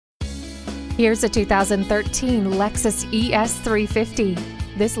Here's a 2013 Lexus ES350.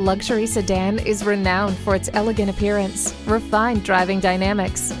 This luxury sedan is renowned for its elegant appearance, refined driving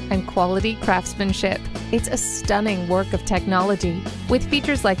dynamics, and quality craftsmanship. It's a stunning work of technology, with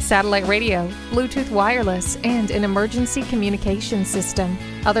features like satellite radio, Bluetooth wireless, and an emergency communication system.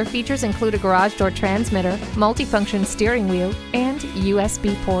 Other features include a garage door transmitter, multifunction steering wheel, and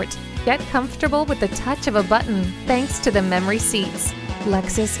USB port. Get comfortable with the touch of a button thanks to the memory seats.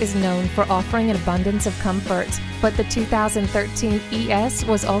 Lexus is known for offering an abundance of comfort, but the 2013 ES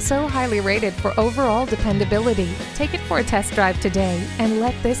was also highly rated for overall dependability. Take it for a test drive today and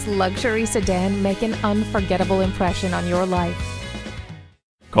let this luxury sedan make an unforgettable impression on your life.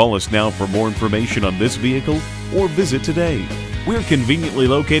 Call us now for more information on this vehicle or visit today. We're conveniently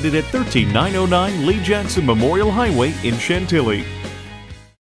located at 13909 Lee Jackson Memorial Highway in Chantilly.